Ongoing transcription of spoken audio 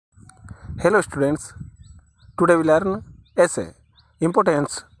Hello students, today we learn essay,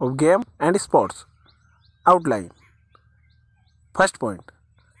 importance of game and sports. Outline. First point,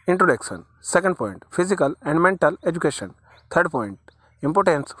 introduction. Second point, physical and mental education. Third point,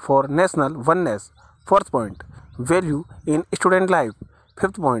 importance for national oneness. Fourth point, value in student life.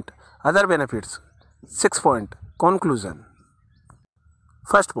 Fifth point, other benefits. Sixth point, conclusion.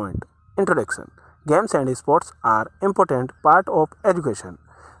 First point, introduction. Games and sports are important part of education.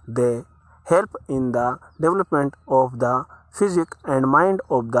 They help in the development of the physique and mind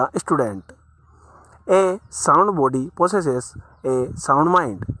of the student. A sound body possesses a sound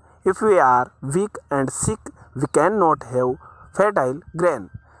mind. If we are weak and sick, we cannot have fertile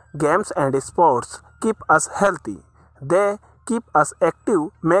grain. Games and sports keep us healthy. They keep us active,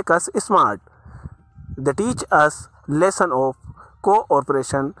 make us smart. They teach us lesson of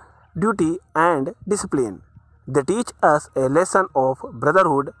cooperation, duty and discipline. They teach us a lesson of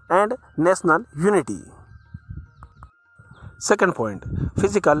brotherhood and national unity. Second point,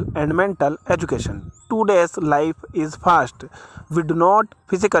 physical and mental education. Today's life is fast. We do not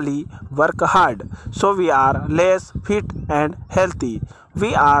physically work hard, so we are less fit and healthy.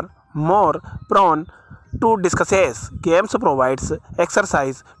 We are more prone to diseases. Games provides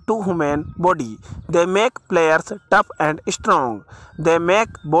exercise to human body. They make players tough and strong. They make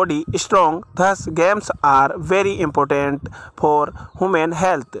body strong. Thus, games are very important for human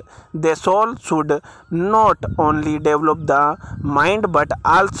health. The soul should not only develop the mind but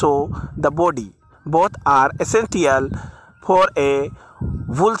also the body. Both are essential for a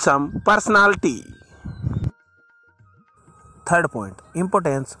wholesome personality. Third point,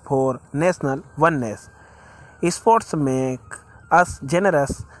 importance for national oneness. Sports make us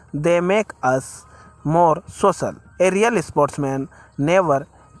generous, they make us more social. A real sportsman never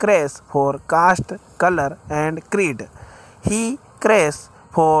cares for caste, color and creed. He cares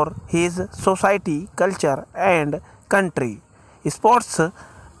for his society, culture and country. Sports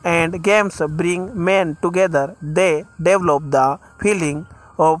and games bring men together. They develop the feeling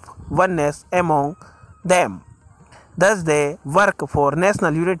of oneness among them. Thus they work for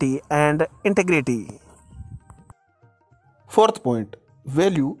national unity and integrity. Fourth point,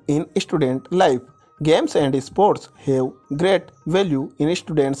 value in student life. Games and sports have great value in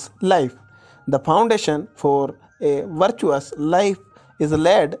students' life. The foundation for a virtuous life is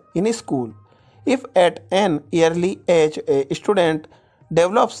laid in school. If at an early age a student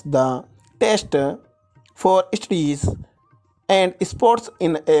develops the taste for studies and sports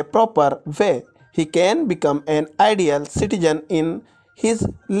in a proper way, he can become an ideal citizen in his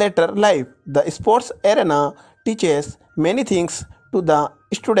later life. The sports arena teaches many things to the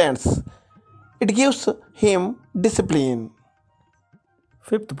students. It gives him discipline.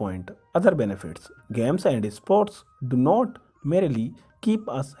 Fifth point, other benefits. Games and sports do not merely keep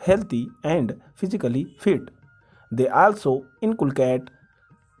us healthy and physically fit. They also inculcate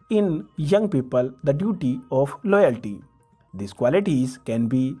in young people the duty of loyalty. These qualities can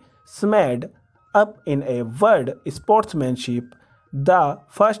be summed up in a word, sportsmanship. The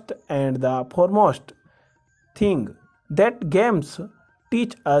first and the foremost thing that games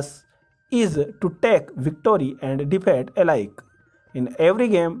teach us is to take victory and defeat alike. In every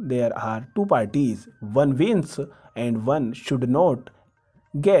game there are two parties. One wins and one should not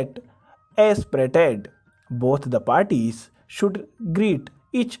get separated. Both the parties should greet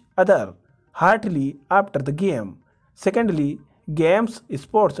each other heartily after the game. Secondly, games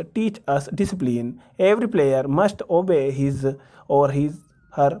sports teach us discipline. Every player must obey his or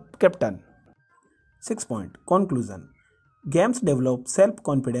her captain. 6 point, conclusion. Games develop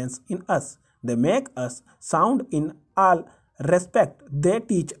self-confidence in us. They make us sound in all respect. They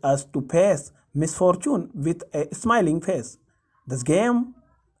teach us to face misfortune with a smiling face. This game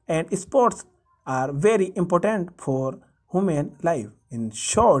and sports are very important for human life. In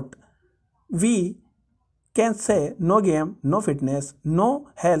short, we can say no game, no fitness, no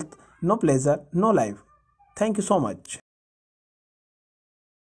health, no pleasure, no life. Thank you so much.